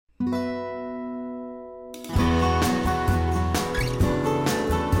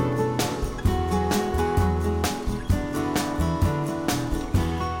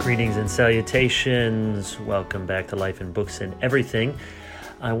Greetings and salutations. Welcome back to Life in Books and Everything.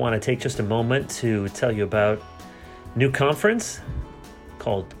 I want to take just a moment to tell you about a new conference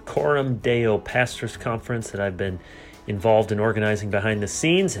called Coram Deo Pastors Conference that I've been involved in organizing behind the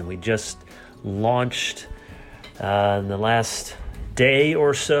scenes, and we just launched in the last day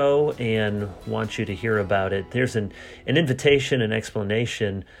or so and want you to hear about it. There's an invitation and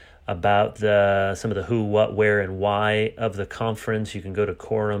explanation about some of the who, what, where, and why of the conference. You can go to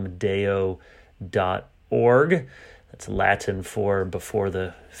coramdeo.org. That's Latin for before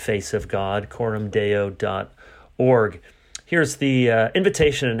the face of God, coramdeo.org. Here's the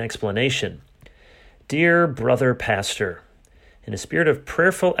invitation and explanation. Dear brother pastor, in a spirit of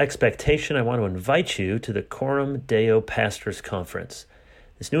prayerful expectation, I want to invite you to the Coram Deo Pastors Conference.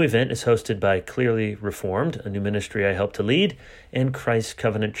 This new event is hosted by Clearly Reformed, a new ministry I help to lead, and Christ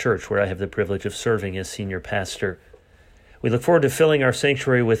Covenant Church, where I have the privilege of serving as senior pastor. We look forward to filling our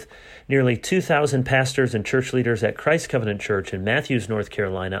sanctuary with nearly 2,000 pastors and church leaders at Christ Covenant Church in Matthews, North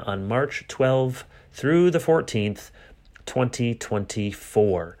Carolina on March 12 through the 14th,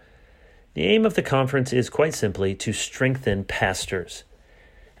 2024. The aim of the conference is quite simply to strengthen pastors.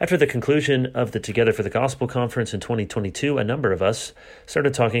 After the conclusion of the Together for the Gospel Conference in 2022, a number of us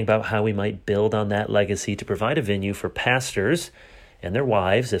started talking about how we might build on that legacy to provide a venue for pastors and their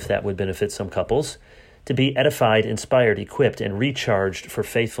wives, if that would benefit some couples, to be edified, inspired, equipped, and recharged for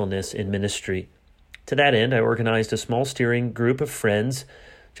faithfulness in ministry. To that end, I organized a small steering group of friends,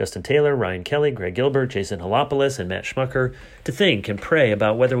 Justin Taylor, Ryan Kelly, Greg Gilbert, Jason Halopoulos, and Matt Schmucker, to think and pray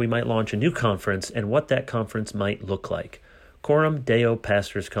about whether we might launch a new conference and what that conference might look like. Coram Deo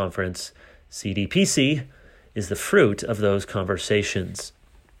Pastors Conference, CDPC, is the fruit of those conversations.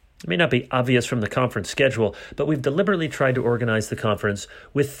 It may not be obvious from the conference schedule, but we've deliberately tried to organize the conference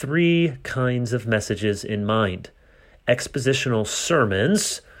with three kinds of messages in mind. Expositional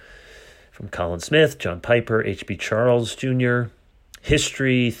sermons from Colin Smith, John Piper, H.B. Charles Jr.,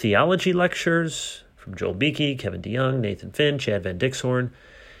 history theology lectures from Joel Beakey, Kevin DeYoung, Nathan Finn, Chad Van Dixhorn,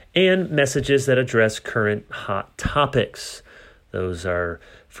 and messages that address current hot topics. Those are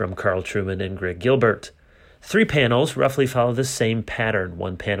from Carl Trueman and Greg Gilbert. 3 panels roughly follow the same pattern.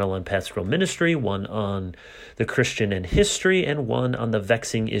 1 panel on pastoral ministry, 1 on the Christian and history, and 1 on the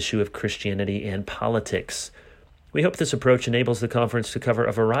vexing issue of Christianity and politics. We hope this approach enables the conference to cover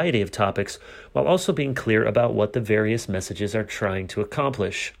a variety of topics while also being clear about what the various messages are trying to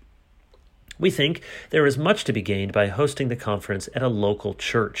accomplish. We think there is much to be gained by hosting the conference at a local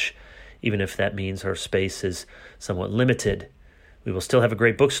church, even if that means our space is somewhat limited. We will still have a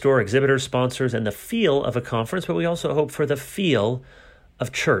great bookstore, exhibitors, sponsors, and the feel of a conference, but we also hope for the feel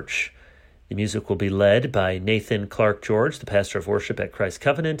of church. The music will be led by Nathan Clark George, the pastor of worship at Christ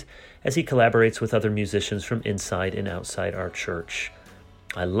Covenant, as he collaborates with other musicians from inside and outside our church.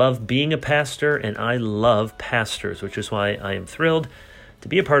 I love being a pastor, and I love pastors, which is why I am thrilled to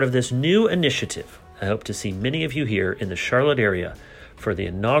be a part of this new initiative. I hope to see many of you here in the Charlotte area for the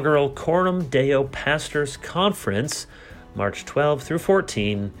inaugural Coram Deo Pastors Conference, March 12 through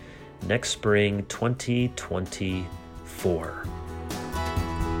 14, next spring 2024.